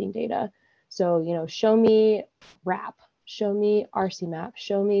sensing data. So, you know, show me RAP, show me RCMap,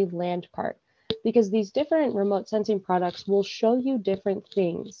 show me Landcart, because these different remote sensing products will show you different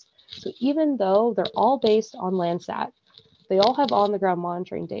things. So even though they're all based on Landsat, they all have on-the-ground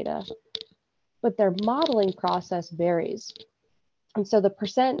monitoring data, but their modeling process varies. And so the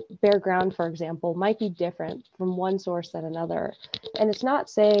percent bare ground, for example, might be different from one source than another. And it's not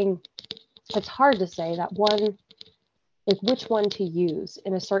saying, it's hard to say that one, like which one to use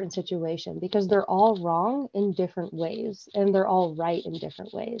in a certain situation, because they're all wrong in different ways and they're all right in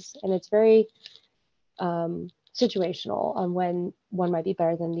different ways. And it's very situational on when one might be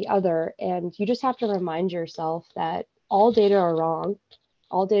better than the other. And you just have to remind yourself that all data are wrong.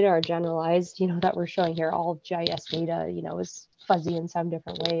 All data are generalized, you know, that we're showing here. All GIS data, you know, is fuzzy in some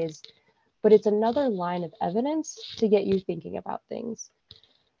different ways, but it's another line of evidence to get you thinking about things.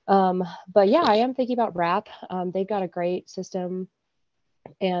 But yeah, I am thinking about RAP. They've got a great system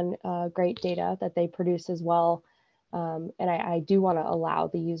and great data that they produce as well. And I do want to allow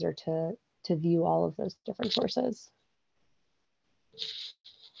the user to view all of those different sources.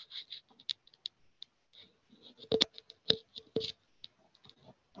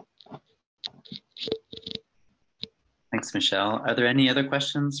 Thanks, Michelle. Are there any other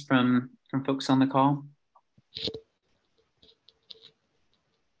questions from folks on the call?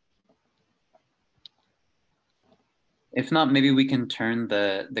 If not, maybe we can turn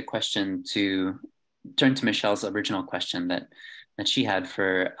the question to Michelle's original question that she had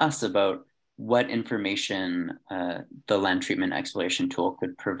for us about what information the land treatment exploration tool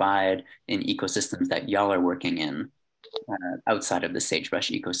could provide in ecosystems that y'all are working in outside of the sagebrush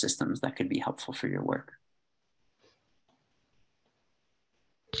ecosystems that could be helpful for your work.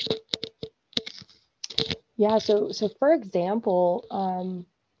 Yeah, so for example,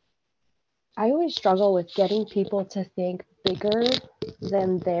 I always struggle with getting people to think bigger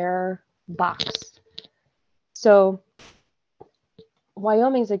than their box. So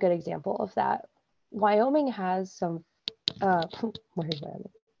Wyoming's a good example of that. Wyoming has some, where's Wyoming?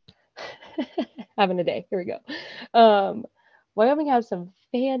 Having a day, here we go. Wyoming has some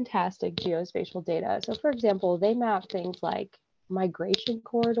fantastic geospatial data. So for example, they map things like migration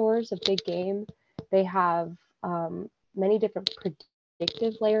corridors of big game. They have many different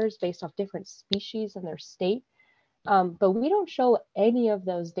predictive layers based off different species in their state. But we don't show any of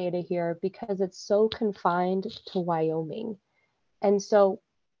those data here because it's so confined to Wyoming. And so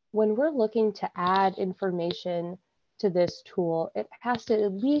when we're looking to add information to this tool, it has to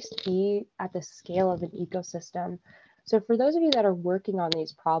at least be at the scale of an ecosystem. So for those of you that are working on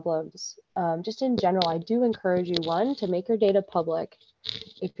these problems, just in general, I do encourage you, one, to make your data public.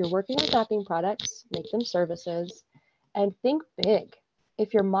 If you're working with mapping products, make them services, and think big.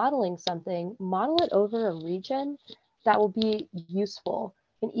 If you're modeling something, model it over a region that will be useful.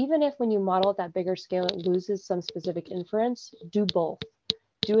 And even if when you model at that bigger scale, it loses some specific inference, do both.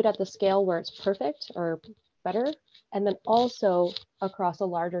 Do it at the scale where it's perfect or better, and then also across a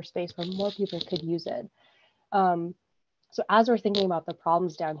larger space where more people could use it. So as we're thinking about the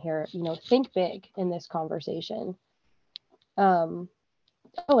problems down here, you know, think big in this conversation. Oh,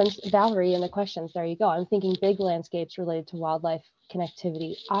 and Valerie in the questions, there you go. I'm thinking big landscapes related to wildlife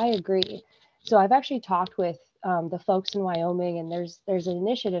connectivity. I agree. So I've actually talked with the folks in Wyoming, and there's an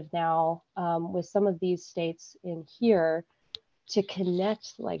initiative now with some of these states in here to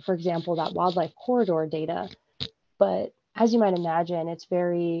connect, like, for example, that wildlife corridor data. But as you might imagine,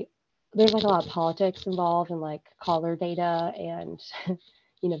 there's like a lot of politics involved, and like caller data and,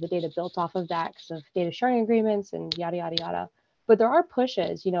 the data built off of that because of data sharing agreements and yada, yada, yada. But there are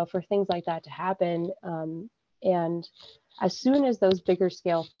pushes, for things like that to happen. And as soon as those bigger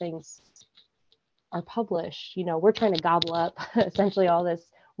scale things are published, we're trying to gobble up essentially all this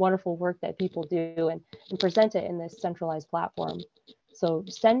wonderful work that people do and present it in this centralized platform. So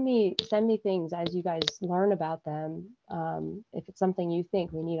send me things as you guys learn about them, if it's something you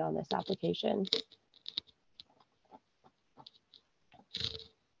think we need on this application.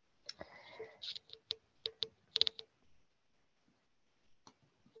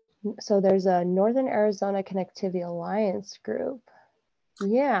 So there's a Northern Arizona Connectivity Alliance group.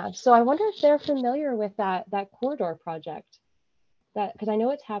 Yeah, so I wonder if they're familiar with that corridor project. Because I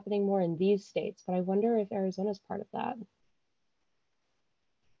know it's happening more in these states, but I wonder if Arizona's part of that.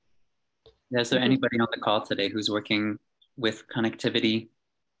 Is there anybody on the call today who's working with connectivity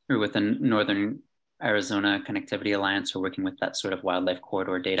or with the Northern Arizona Connectivity Alliance, or working with that sort of wildlife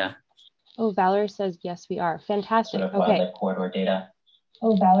corridor data? Oh, Valerie says, yes, we are. Fantastic. Sort of Okay. wildlife corridor data.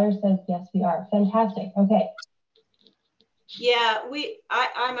 Oh, Valerie says, yes, we are. Fantastic. Okay. Yeah,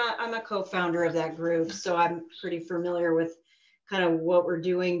 I'm a co-founder of that group, so I'm pretty familiar with kind of what we're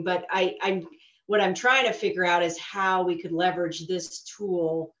doing. But what I'm trying to figure out is how we could leverage this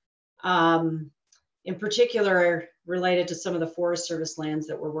tool, in particular related to some of the Forest Service lands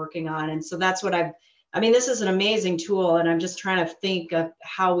that we're working on. And so that's what this is an amazing tool, and I'm just trying to think of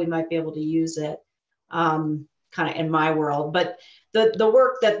how we might be able to use it, kind of in my world. But the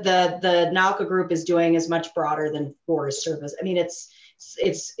work that the NALCA group is doing is much broader than Forest Service. I mean, it's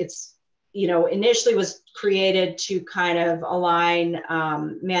initially was created to kind of align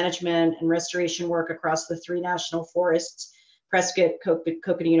management and restoration work across the 3 national forests, Prescott,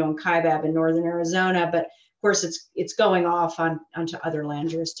 Coconino, and Kaibab in Northern Arizona. But of course, it's going off onto other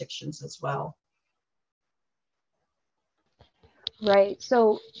land jurisdictions as well. Right.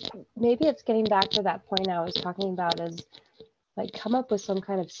 So maybe it's getting back to that point I was talking about, is like come up with some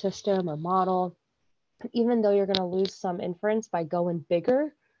kind of system or model. Even though you're going to lose some inference by going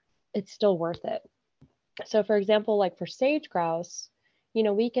bigger, it's still worth it. So for example, like for sage grouse,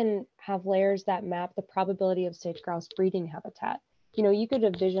 we can have layers that map the probability of sage grouse breeding habitat. You could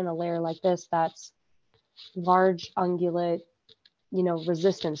envision a layer like this that's large ungulate,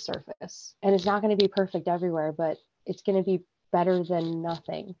 resistant surface. And it's not going to be perfect everywhere, but it's going to be better than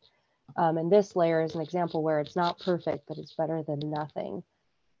nothing. And this layer is an example where it's not perfect, but it's better than nothing.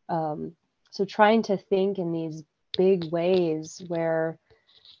 So trying to think in these big ways where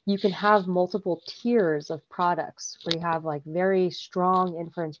you can have multiple tiers of products, where you have like very strong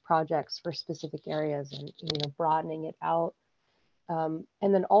inference projects for specific areas and broadening it out. And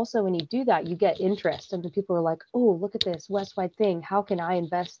then also when you do that, you get interest, and the people are like, oh, look at this west-wide thing. How can I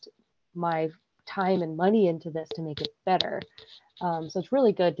invest my time and money into this to make it better? So it's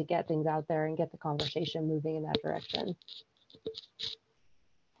really good to get things out there and get the conversation moving in that direction.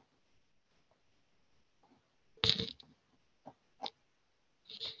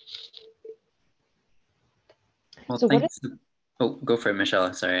 Well, so thanks. Oh, go for it,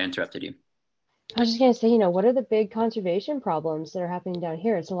 Michelle. Sorry, I interrupted you. I was just going to say, what are the big conservation problems that are happening down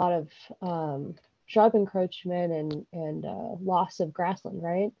here? It's a lot of shrub encroachment and loss of grassland,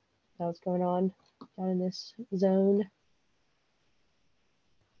 right? That's what's going on down in this zone.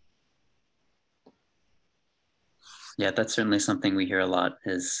 Yeah, that's certainly something we hear a lot,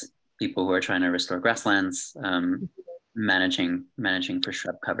 is people who are trying to restore grasslands, managing for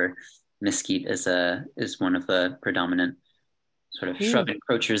shrub cover. Mesquite is one of the predominant sort of shrub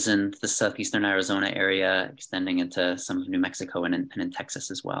encroachers in the southeastern Arizona area, extending into some of New Mexico and in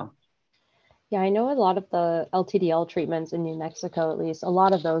Texas as well. Yeah, I know a lot of the LTDL treatments in New Mexico, at least, a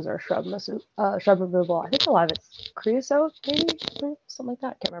lot of those are shrub removal. I think a lot of it's creosote, maybe, something like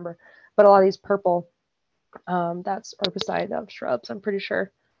that. I can't remember. But a lot of these purple, that's herbicide of shrubs, I'm pretty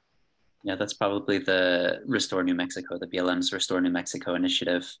sure. Yeah, that's probably the Restore New Mexico, the BLM's Restore New Mexico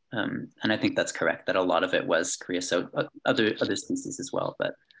initiative. And I think that's correct, that a lot of it was creosote, other species as well,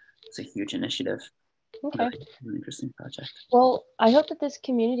 but it's a huge initiative. Okay. Really interesting project. Well, I hope that this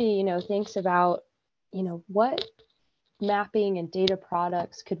community, thinks about, what mapping and data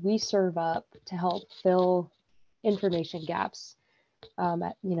products could we serve up to help fill information gaps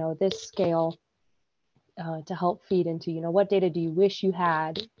at, this scale, to help feed into, what data do you wish you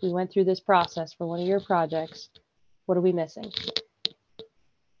had? We went through this process for one of your projects. What are we missing?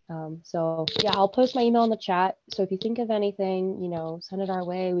 So yeah, I'll post my email in the chat. So if you think of anything, send it our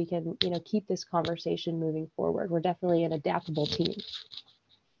way. We can, keep this conversation moving forward. We're definitely an adaptable team.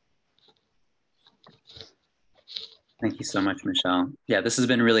 Thank you so much, Michelle. Yeah, this has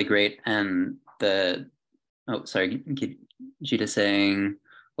been really great. And Gita saying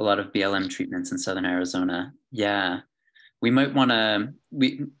a lot of BLM treatments in Southern Arizona. Yeah, we might want to,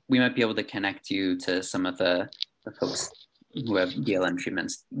 we might be able to connect you to some of the folks who have BLM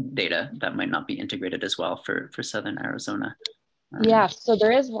treatments data that might not be integrated as well for Southern Arizona. Yeah, so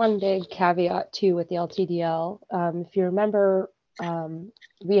there is one big caveat too with the LTDL. If you remember,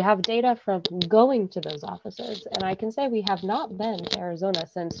 we have data from going to those offices, and I can say we have not been to Arizona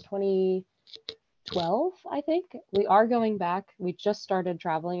since 2012, I think. We are going back. We just started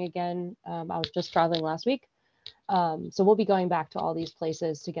traveling again. I was just traveling last week. So we'll be going back to all these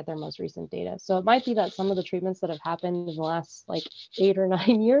places to get their most recent data. So it might be that some of the treatments that have happened in the last like 8 or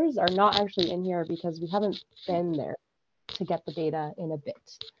 9 years are not actually in here because we haven't been there to get the data in a bit.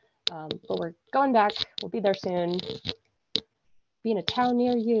 But we're going back. We'll be there soon. Be in a town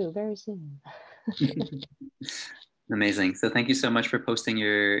near you very soon. Amazing. So thank you so much for posting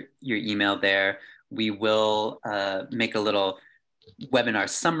your email there. We will make a little webinar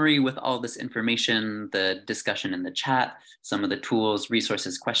summary with all this information, the discussion in the chat, some of the tools,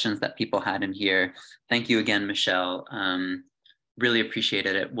 resources, questions that people had in here. Thank you again, Michelle. Really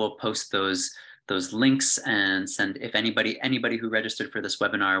appreciated it. We'll post those links and send, if anybody who registered for this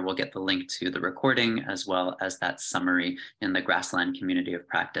webinar will get the link to the recording as well as that summary in the Grassland Community of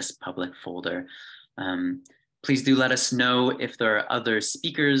Practice public folder. Please do let us know if there are other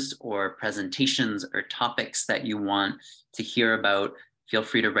speakers or presentations or topics that you want to hear about. Feel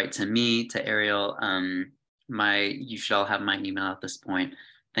free to write to me, to Ariel. You should all have my email at this point.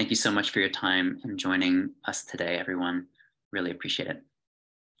 Thank you so much for your time and joining us today, everyone. Really appreciate it.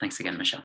 Thanks again, Michelle.